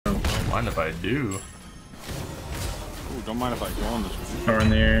Mind if I do? Ooh, don't mind if I go on this one. Power in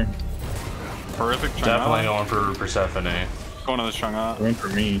the air. Horrific Chang'e. Definitely going for Persephone. Going on this Chang'e. Going for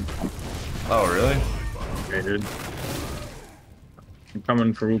me. Oh, really? Okay, dude. I'm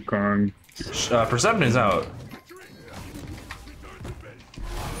coming for Wukong. Persephone's out.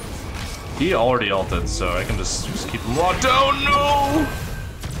 He already ulted, so I can just keep him locked down. No!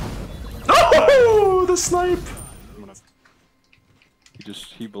 Oh, the snipe!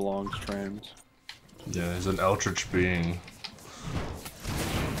 He belongs trans. Yeah, he's an eldritch being.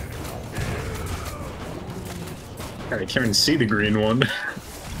 I can't even see the green one.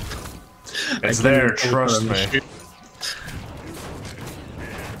 It's there, trust me.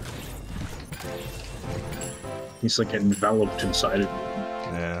 He's like enveloped inside it.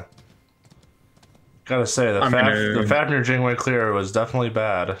 Yeah. Gotta say, the Fafnir Jingwei clear was definitely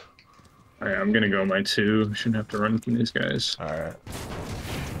bad. Alright, I'm gonna go my 2. Shouldn't have to run from these guys. Alright.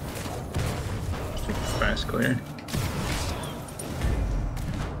 Fast clear.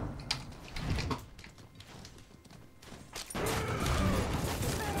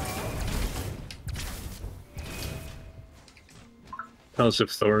 Tell us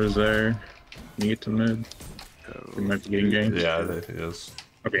if Thor is there. Can you get to mid? We might be getting games. Yeah, he is.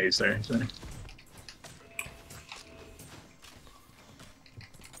 Okay, he's there. He's there.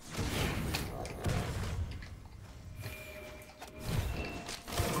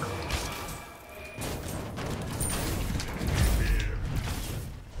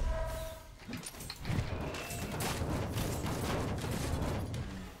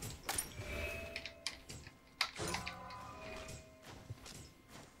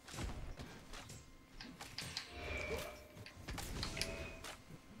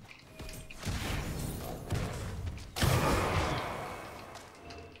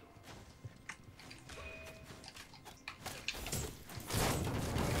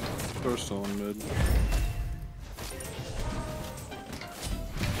 They're still in mid.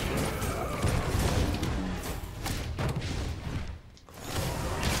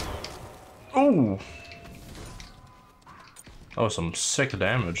 Ooh! Oh, some sick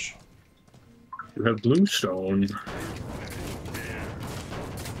damage. You have bluestone.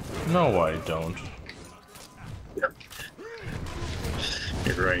 No, I don't.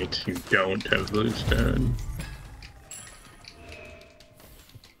 You're right, you don't have bluestone.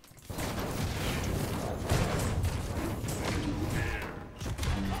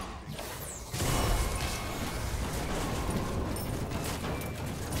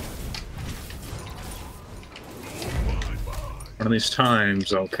 One of these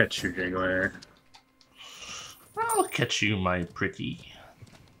times, I'll catch you, Jingler. I'll catch you, my pretty.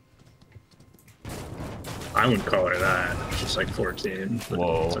 I wouldn't call her that. She's like 14.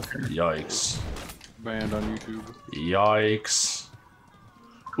 Whoa, Okay. yikes. Banned on YouTube. Yikes.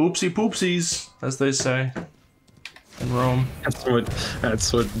 Oopsie poopsies, as they say in Rome. That's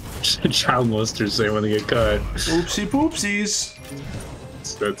what child molesters say when they get caught. Oopsie poopsies.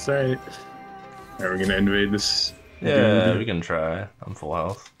 That's right. Are we gonna invade this? Yeah, dude? we can try. I'm full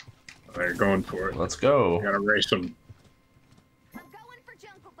health. They're going for it. Let's go. We gotta race them. I'm going for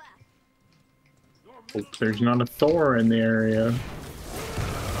jungle buff. Hope there's not a Thor in the area.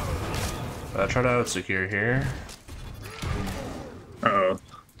 Try to outsecure here. Uh-oh.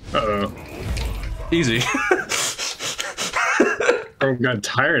 Uh-oh. Easy. Oh, got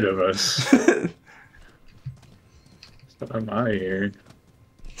tired of us. What am I here?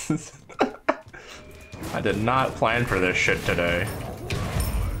 I did not plan for this shit today.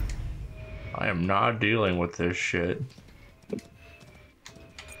 I am not dealing with this shit.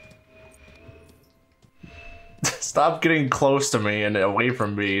 Stop getting close to me and away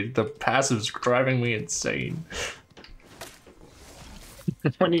from me. The passive's driving me insane.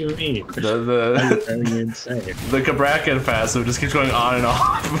 What do you mean? The Driving you insane. the Cabrakan passive just keeps going on and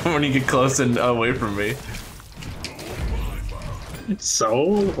off when you get close and away from me.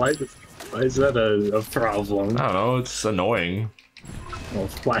 So? Why is that a problem? I don't know, it's annoying. Well,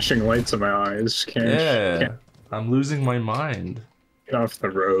 flashing lights in my eyes. Can't I'm losing my mind. get off the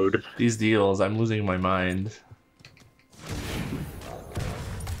road. These deals, I'm losing my mind.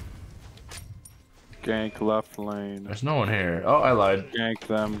 Gank left lane. There's no one here. Oh, I lied. Gank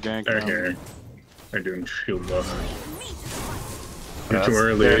them, gank They're them. here. They're doing shield buff. Yeah, You're too that's-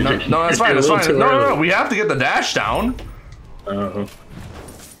 early. yeah, no, that's fine, that's fine. No, we have to get the dash down. Oh.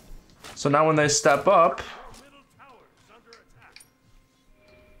 So now when they step up...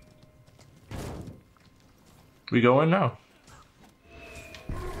 We go in now.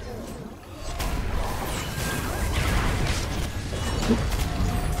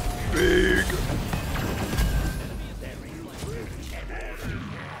 Big.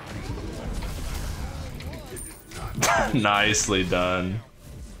 Nicely done.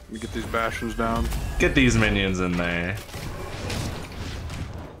 Let me get these bastions down. Get these minions in there.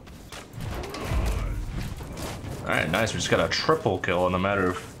 Alright, nice. We just got a triple kill in a matter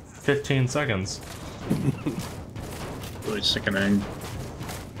of 15 seconds. Really sickening.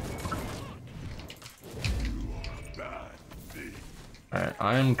 Alright,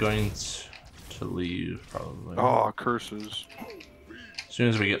 I'm going to leave, probably. Oh, curses. As soon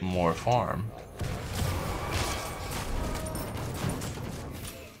as we get more farm.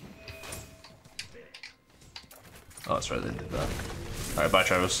 Oh, that's right, they did that. Alright, bye,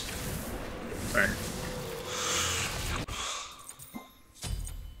 Travis. Alright.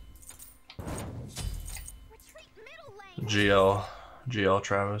 Retreat middle lane. GL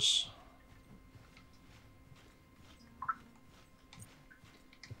Travis.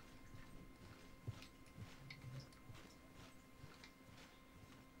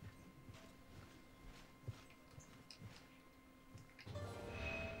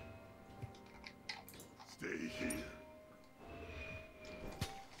 Stay here.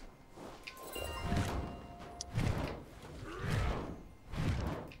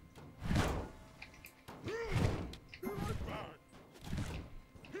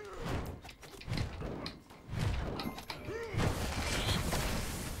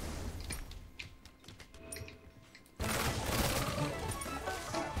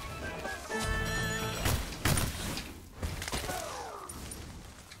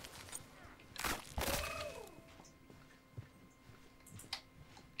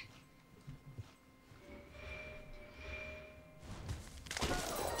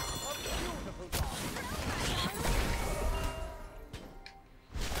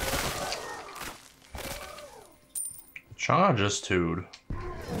 Chana just tooed.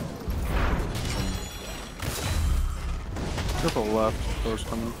 Careful left. Door's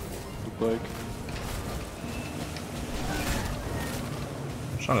coming. Look like.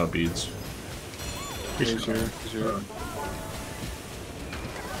 Chana beads. He's here. He's here.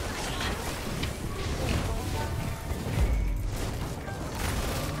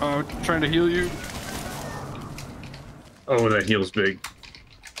 Trying to heal you. Oh, that heal's big.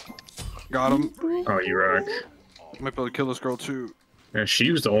 Got him. Oh, you rock. Might be able to kill this girl too. Yeah, she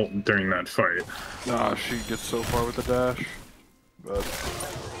used ult during that fight. Nah, she gets so far with the dash. But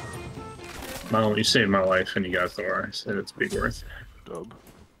Well, you saved my life and you got Thor. I said it's big worth. dub.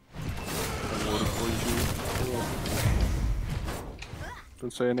 Rewarded for you.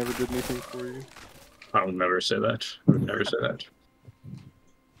 Don't say I never did anything for you. I will never say that. I would never say that.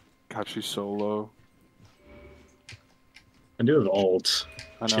 God, she's so low. I do have ult.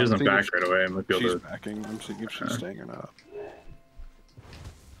 I know, She I'm doesn't thinking back right away. I might be She's able to. backing. I'm seeing if she's staying or not.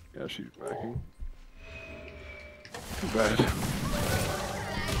 Yeah, she's backing. Too bad.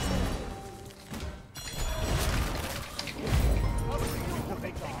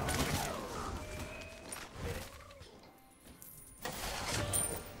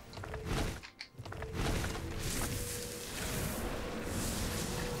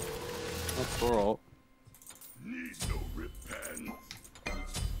 That's for all. Need no repent.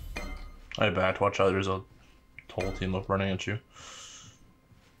 I backed. Watch out, there's a whole team of running at you.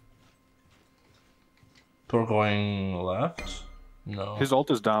 Thor going left? No. His ult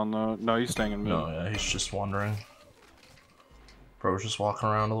is down though. No, he's staying in mid. No, yeah, he's just wandering. Bro's just walking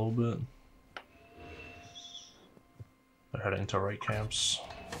around a little bit. They're heading to right camps.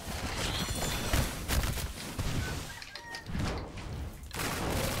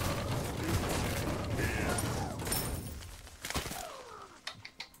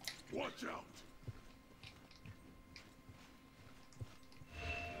 Watch out.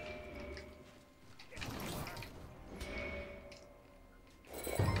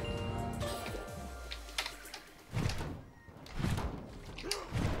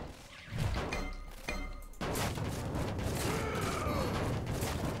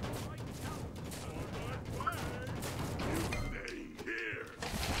 Staying here.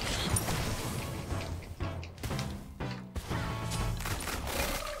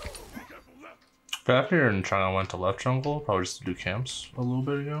 Careful left. Fafnir and China went to left jungle, probably just to do camps a little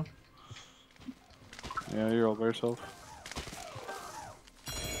bit ago. Yeah, you're all by yourself.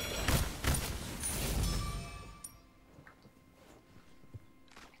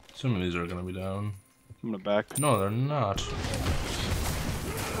 Assuming these are gonna be down. I'm gonna back. No, they're not.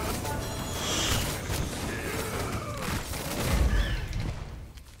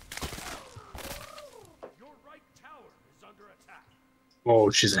 Oh,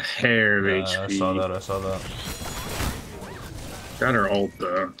 she's a hair of HP. I saw that, I saw that. Got her ult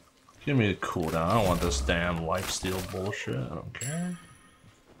though. Give me a cooldown. I don't want this damn lifesteal bullshit. I don't care.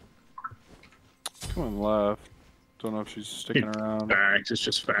 Come on left. Don't know if she's sticking around. Facts, it's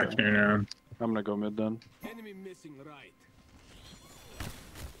just facts now. I'm gonna go mid then. Enemy missing right.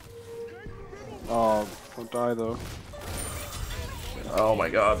 Oh, don't die though. Oh my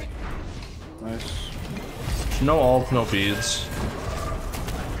god. Nice. No ult, no beads.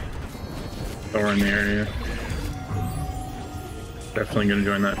 Thor in the area. Definitely gonna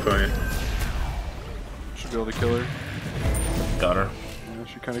join that fight. Should be able to kill her. Got her. Yeah,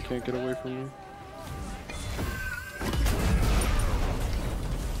 she kind of can't get away from me.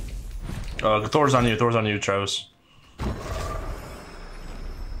 Thor's on you, Travis.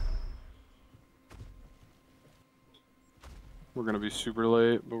 We're gonna be super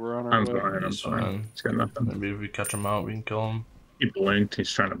late, but we're on our I'm way. fine, I'm fine. He's got nothing. Maybe if we catch him out, we can kill him. He blinked,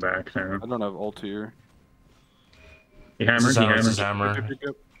 he's trying to back now. I don't have ult here. He hammered, he This is hammered. hammer.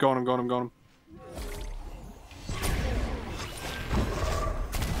 Yep. Going him, going him, going him.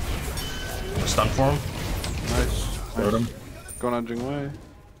 Stun for him. Nice. Load him. Going on Jingwei.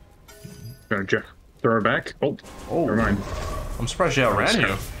 Gonna throw her back. Oh, never mind. I'm surprised she outran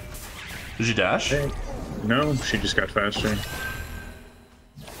you. Did you dash? No, she just got faster.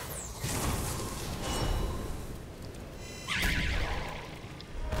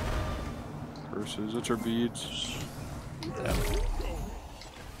 Versus, it's her beads. Damn.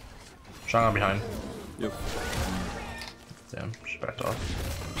 Shang behind. Yep. Damn, she backed off.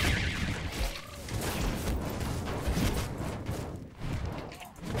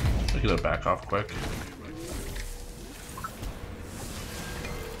 Look at that back off quick.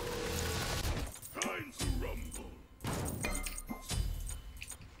 Time to rumble.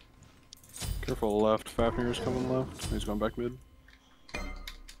 Careful left. Fafnir's coming left. He's going back mid.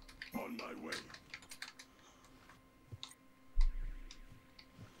 On my way.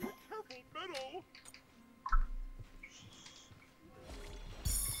 Be careful, Meadow.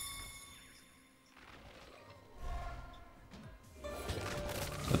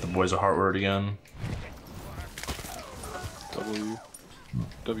 Let the boys a heart word again.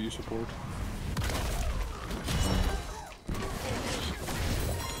 W support.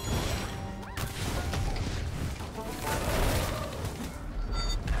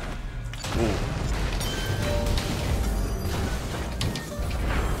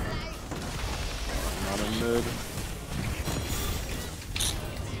 Not in mid.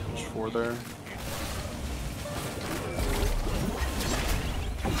 There's 4 there.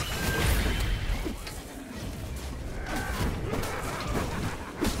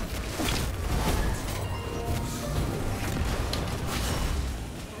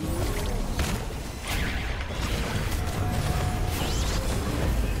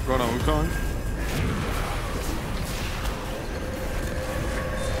 Going on Wukong.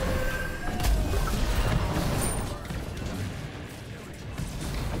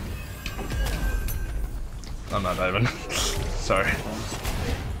 I'm not diving. Sorry.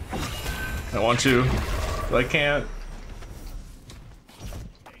 I want to, but I can't.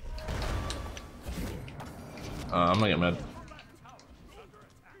 I'm gonna get mid.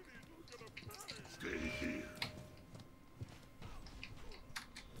 Stay here.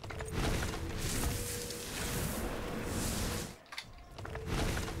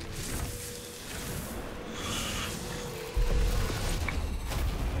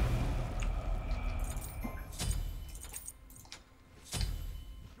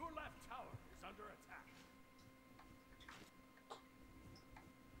 Your left tower is under attack.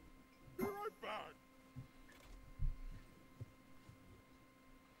 Be right back.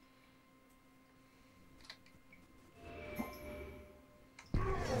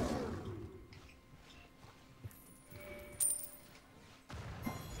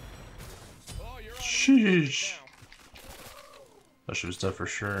 Oh, you're on Sheesh. Thought she was dead for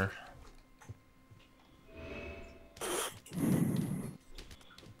sure.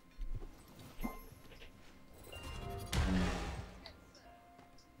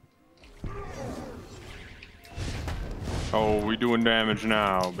 Oh, we doing damage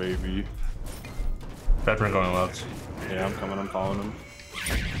now, baby. Bedroom going left. Yeah, I'm coming. I'm following him.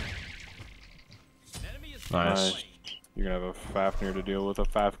 Nice. You're gonna have a Fafnir to deal with, a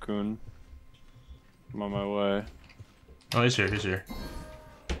Fafkun. I'm on my way. Oh, he's here. He's here.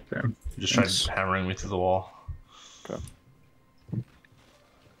 Damn. He just tried hammering me through the wall. Okay.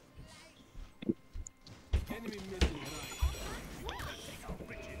 enemy missing right.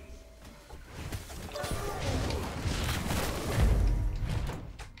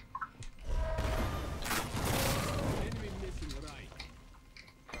 Enemy missing right.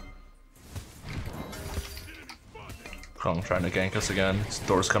 Kong trying to gank us again.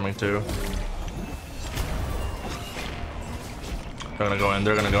 Thor's coming too. They're gonna go in.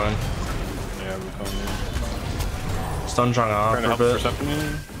 They're gonna go in. Yeah, we're coming in. Stun Chang off Trying to for a help bit.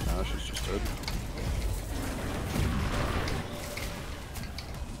 Persephone. No, she's just dead.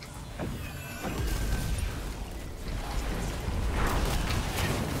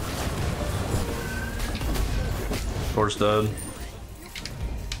 Thor's dead.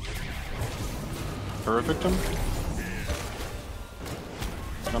 Her victim?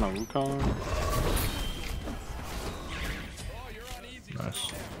 On a Wukong? Nice.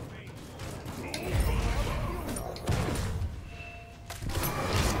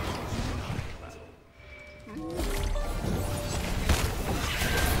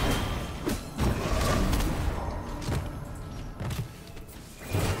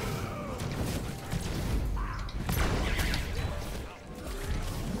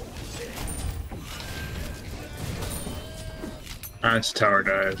 Nice tower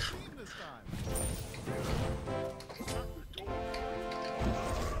dive.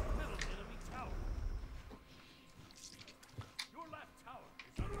 Your left tower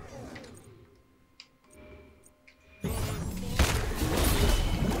is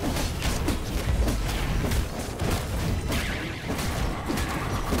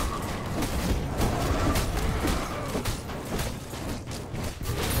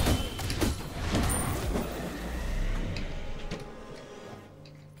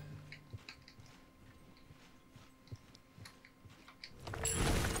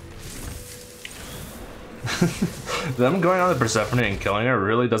Them going on the Persephone and killing her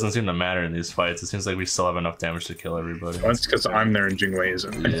really doesn't seem to matter in these fights. It seems like we still have enough damage to kill everybody. That's because I'm there and Jingwei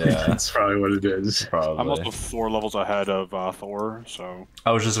isn't. Yeah. That's probably what it is. Probably. I'm also 4 levels ahead of Thor, so...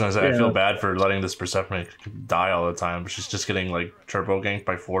 I was just gonna say, I Yeah. feel bad for letting this Persephone die all the time. She's just getting like turbo ganked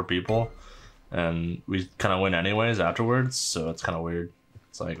by 4 people, and we kind of win anyways afterwards. So it's kind of weird.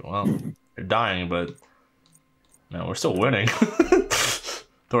 It's like, well, you're dying, but no, we're still winning.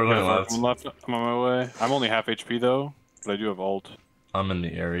 Thor going left. I'm left. I'm on my way. I'm only half HP though, but I do have ult. I'm in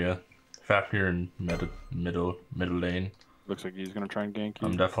the area. Fafnir in middle lane. Looks like he's gonna try and gank you.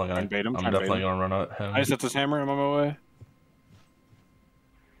 I'm definitely Try and bait him. I'm try and bait definitely him. gonna run at him. Nice, that's his hammer. I'm on my way.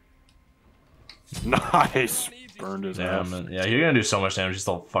 Nice. Burned his Yeah, ass. man. Yeah, you're gonna do so much damage. He's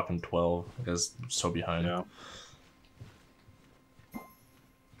still fucking 12 because I'm so behind. Yeah.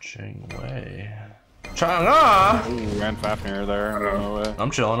 Jingwei. Chang'e! Ooh, ran Fafnir there. I'm on my way.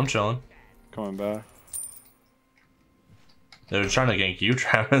 I'm chilling. Coming back. They're trying to gank you,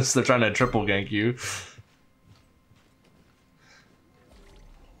 Travis. They're trying to triple gank you.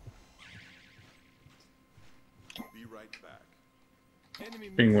 Be right back.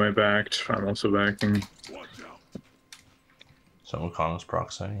 Being way backed. I'm also backing. Watch out. So Wukong's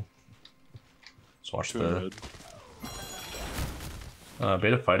proxying. Let's watch Two the mid.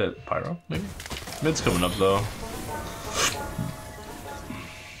 beta fight at Pyro, maybe? Mid's coming up though.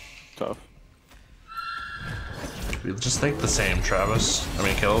 Tough. We just think the same, Travis. I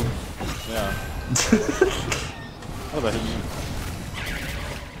mean, Caleb. Yeah. How did that hit you?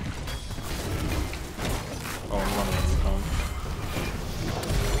 Oh, I'm running Wukong.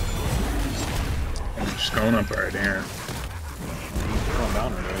 I'm just going up right here. Going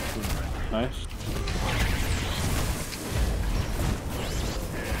down right away too. Nice.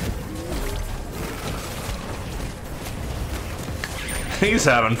 He's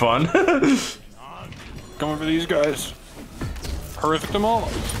having fun. Coming for these guys. Horrific them all.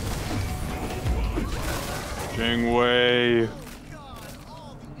 Jingwei.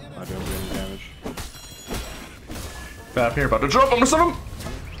 Not doing any damage. Fafnir about to jump. I'm gonna stun him.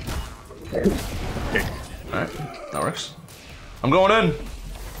 Okay. Alright, that works. I'm going in.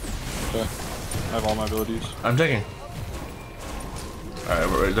 Okay. I have all my abilities. I'm taking.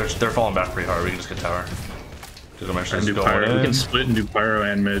 Alright, they're falling back pretty hard. We can just get tower. I can do pyro. We can split and do pyro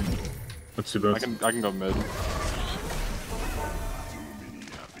and mid. Let's do both. I can go mid. Too many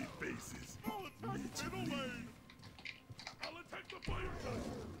happy faces. Middle lane. I'll attack the fire giant.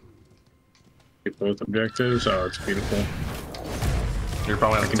 Get both objectives. Oh, it's beautiful. You're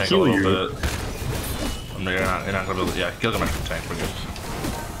probably gonna have to can tank a heal little you. bit. You're not gonna be able to. Yeah, Gilgamesh can tank. We're good.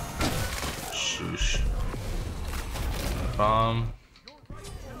 Sheesh.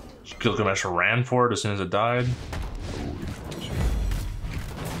 Gilgamesh ran for it as soon as it died.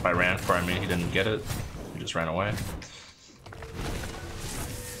 By ran for, I mean he didn't get it. He just ran away.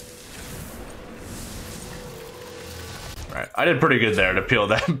 Right, I did pretty good there to peel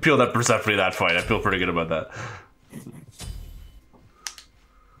that Persephone that fight. I feel pretty good about that.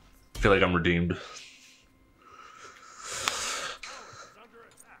 I feel like I'm redeemed.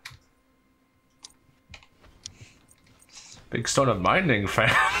 Big Stone of Minding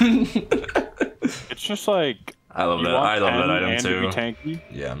fan. It's just like I love You that. want I love 10 that item and to too. be tanky?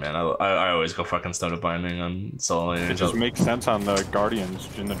 Yeah, man. I always go fucking Stone of Binding on solo lanes. It just makes sense on the Guardians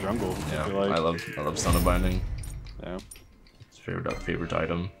in the jungle. Yeah, I feel like. I love Stone of Binding. Yeah. It's favorite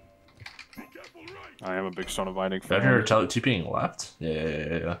item. I am a big Stone of Binding Did I hear fan. TPing left?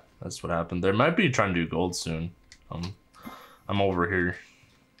 Yeah. That's what happened. There might be trying to do gold soon. I'm over here.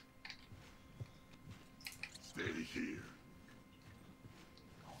 Stay here.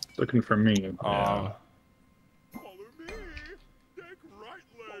 Looking for me. Yeah. Follow me. Deck right leg.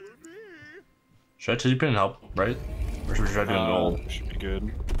 Follow me. Should I TP and help, right? Or should we try doing gold? Should be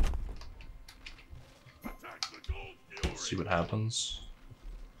good. Attack the gold fury. See what happens.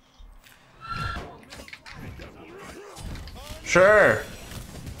 Sure.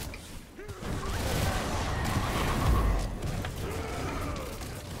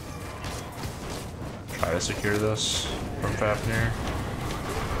 Try to secure this from Fafnir.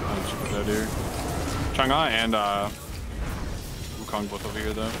 That's a good idea. Chang'e and Wukong both over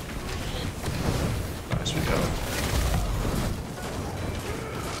here though. Nice, we got it.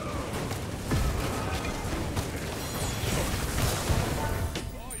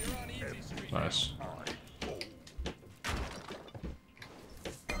 Nice.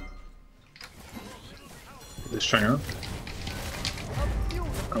 Just trying out.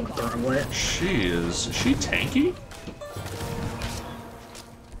 I went the wrong way. Is she tanky?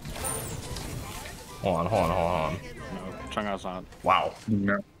 Hold on. No, Chang'e's not. Wow.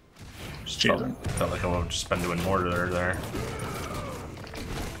 No. Just felt like I would have just been doing more to her there.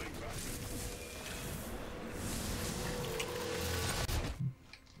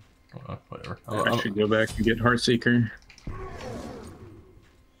 Whatever. I should go back and get Heartseeker.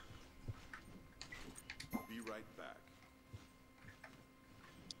 Be right back.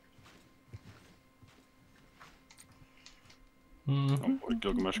 Oh boy,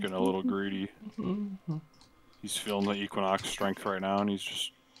 Gilgamesh getting a little greedy. He's feeling the Equinox strength right now, and he's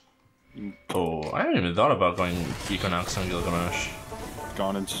just Oh, I haven't even thought about going Equinox on Gilgamesh.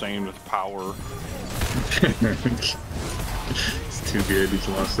 gone insane with power. It's too good. He's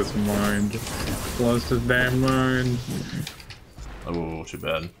lost his mind. Lost his damn mind. Oh, too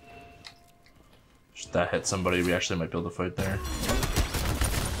bad. If that hit somebody, we actually might be able to fight there.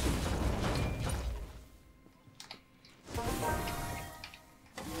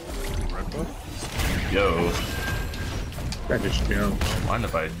 Red buff? Yo, That just jumped. don't mind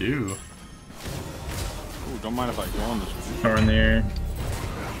if I do. Ooh, don't mind if I go on this one. Power in the air.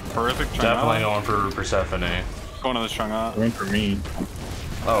 Horrific Chang'e. Definitely going for Persephone. Going on this Chang'e. Went for me.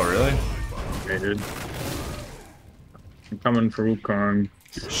 Oh, really? Okay, dude. I'm coming for Wukong.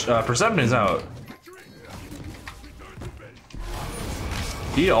 Persephone's out.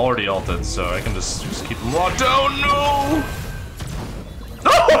 He already ulted, so I can just keep him locked down. No!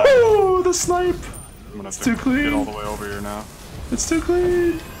 No! The snipe! I'm gonna have too to clean. get all the way over here now. It's too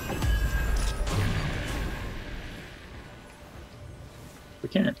clean. We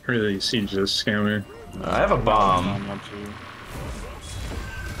can't really siege this, can we? I have a bomb. I'm not too.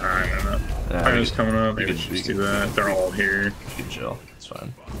 I don't know. Yeah, Fire's coming up. Maybe could- we we should do that. They're all here. You can chill. It's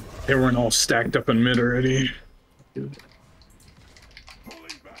fine. They weren't all stacked up in mid already. Pulling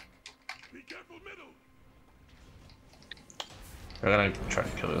back. Be careful middle. We're gonna try to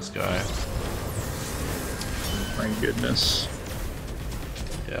kill this guy. My goodness.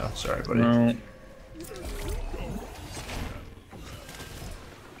 Yeah, sorry, buddy. No.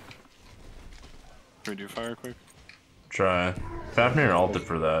 Can we do fire quick? Try. Fafnir ulted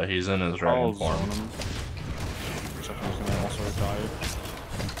for that. He's in his I'll dragon zone form. him. Persephone's gonna also die.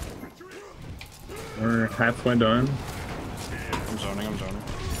 We're halfway done. I'm zoning.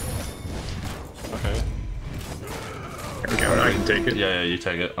 Okay. There we go. I can take it. Yeah, you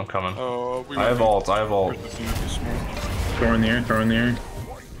take it. I'm coming. Oh, we I have ult. I have ult. Throw in the air. Throw in the air.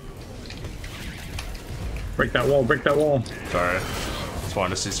 Break that wall. Break that wall. Sorry. Just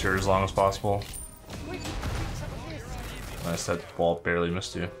wanted to see her as long as possible. Nice, that wall barely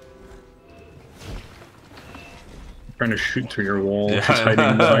missed you. Trying to shoot through your wall. Yeah, Just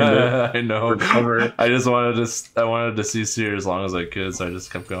hiding behind it. I know. For cover. I just wanted to. I wanted to see Seer as long as I could, so I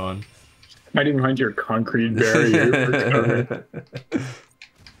just kept going. Hiding behind your concrete barrier for cover.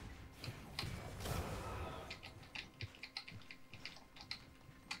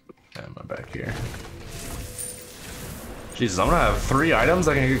 I'm back here. Jesus, I'm gonna have 3 items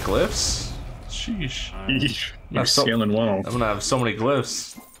I can get glyphs? Sheesh. Yeesh. You're That's so- scaling well. I'm gonna have so many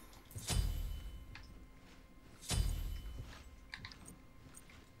glyphs.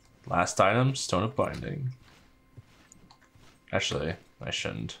 Last item, Stone of Binding. Actually, I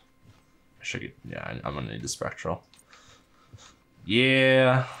shouldn't. I should get, yeah, I'm gonna need a Spectral.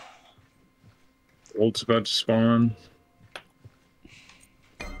 Yeah. Ult's about to spawn.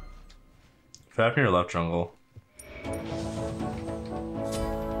 Fapnir left jungle.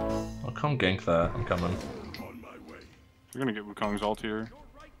 I'll come gank that. I'm coming. We're gonna get Wukong's ult here.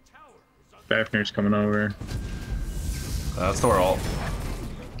 Fafnir's coming over. That's Thor ult.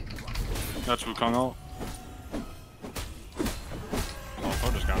 That's Wukong ult. Oh,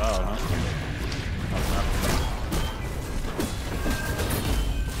 Thor just got out, huh?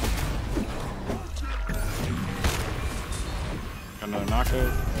 Got another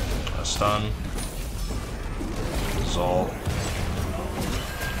knockout. A stun. Zol.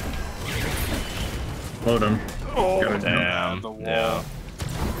 Load him. Oh, Got it. Damn. The wall. Yeah.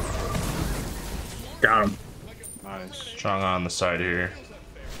 Got him. Nice. Strong on the side here.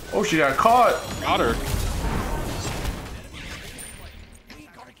 Oh, she got caught. Got her.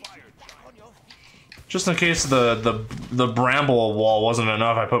 Just in case the bramble wall wasn't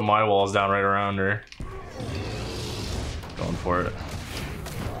enough, I put my walls down right around her. Going for it.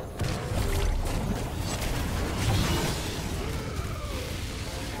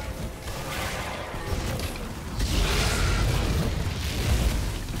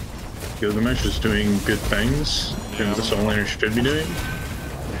 Gilgamesh is doing good things. Doing what the Soul Laner should be doing.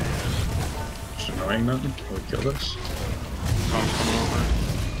 Just annoying them. Will he kill us? Wukong's coming over.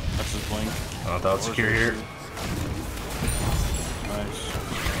 That's his blink. Not that secure here.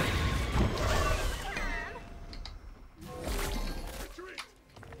 Nice.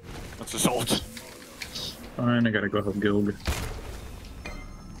 That's his ult. Fine, I gotta go help Gilg.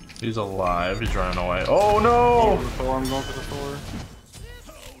 He's alive. He's running away. Oh no! For the Thor, I'm going for the Thor.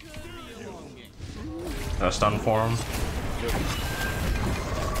 Got a stun for him.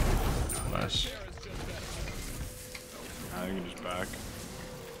 Nice. I think he's just back.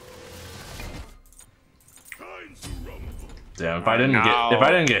 Damn, if I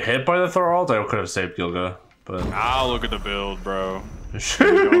didn't get hit by the Thor ult, I could have saved Gilga. But Ah, look at the build, bro.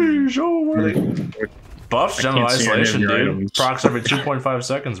 show worthy. Buffs I general can't see any of isolation, your dude. items. Procs every 2.5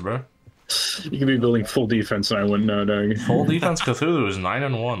 seconds, bro. You could be building full defense and I wouldn't know, Doug. Full defense Cthulhu is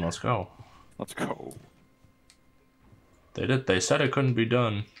 9-1. Let's go. Let's go. They said it couldn't be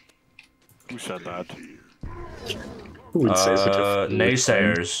done. Who said that? Who would say such a foolish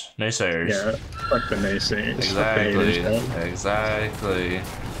Naysayers. Naysayers. thing? Yeah, fuck the naysayers. Fuck the Exactly. haters, man. Exactly.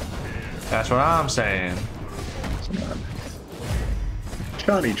 That's what I'm saying.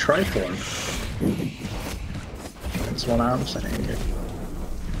 Johnny trifling. That's what I'm saying.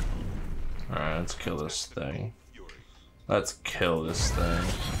 Alright, let's kill this thing. Let's kill this thing.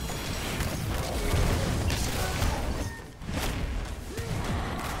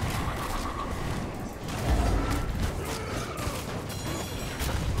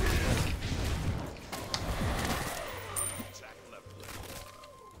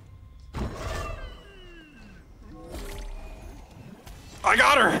 I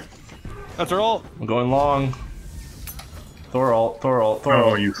got her! That's her ult. I'm going long. Thor ult, Thor ult, Thor Oh,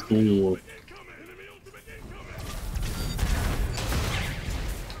 ult. you fool.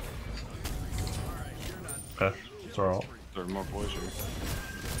 Okay, Thor ult. There are more boys here.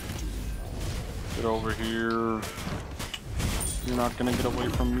 Get over here. You're not gonna get away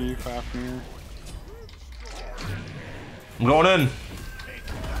from me, Fafnir. I'm going in.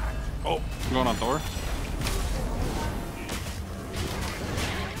 Oh, I'm going on Thor.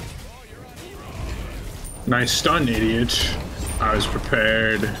 Nice stun, idiot. I was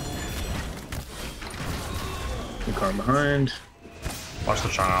prepared. Wukong behind. Watch the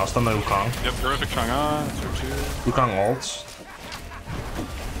Chang'e. I'll stun the Wukong. Yep, terrific Chang'e. That's her too. Wukong ults.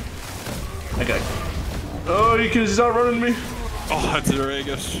 Okay. Oh, he's outrunning me. Oh, that's her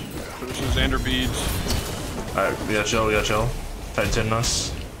Aegis. This is Xander beads. Alright, we gotta chill, we gotta chill. Tighten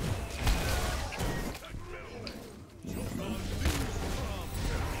us.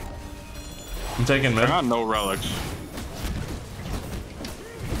 I'm taking mid. I got no relics.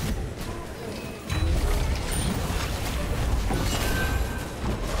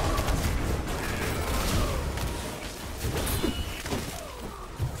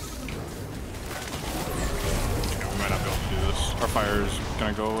 We might not be able to do this. Our fire's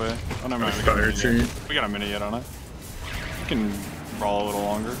gonna go away. Oh no, man, Fire tree. we got a minute yet on it. We can brawl a little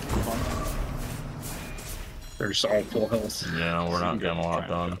longer. Fun. They're just all full health. Yeah, we're not getting a lot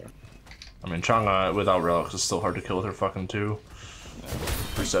done. I mean, Chang'e without relics is still hard to kill with her fucking 2.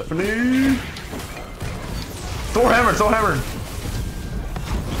 Persephone! Thor hammer! Thor hammer!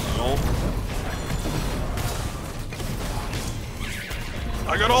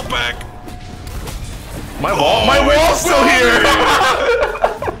 I got ult back! My wall's still here!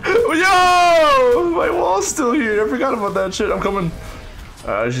 Yo! My wall's still here! I forgot about that shit. I'm coming.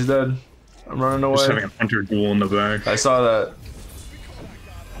 She's dead. I'm running Just having away. a hunter duel in the back. I saw that.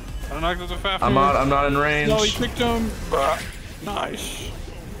 I don't know if there's a Fafnir. I'm not in range. No, he kicked him. Nice.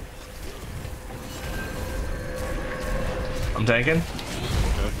 I'm tanking.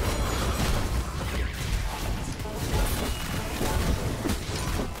 Okay.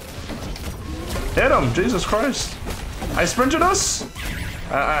 Hit him! Jesus Christ! I sprinted us.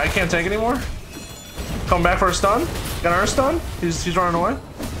 I can't tank anymore. Come back for a stun. Got our stun. He's running away.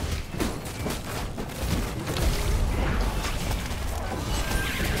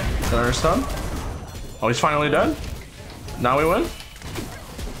 Got our stun. Oh, he's finally dead. Now we win.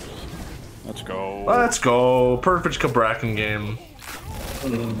 Let's go. Let's go. Perfect Cabrakan game.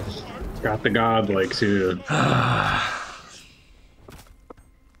 Got the godlike too.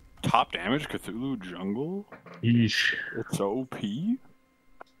 Top damage Cthulhu jungle? Yeesh. It's OP?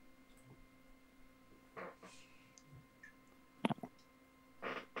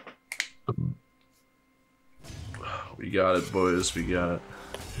 We got it, boys. We got it.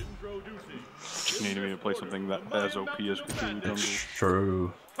 Just needed me to play something that as OP as Cthulhu jungle.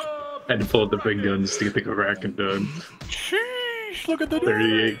 True. Had to pull out the big guns to get the Cabrakan done. Sheesh, look at the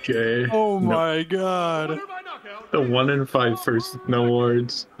 38k. Oh No, my god. the 1 in 5 first with no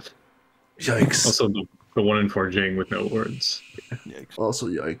wards. Yikes. Also the 1 in 4 Jing with no wards. Also,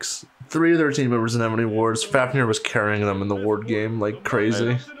 yikes. 3 of their team members didn't have any wards. Fafnir was carrying them in the ward game like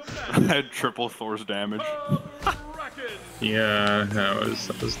crazy. I had triple Thor's damage. Yeah, that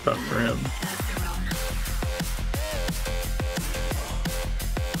was tough for him.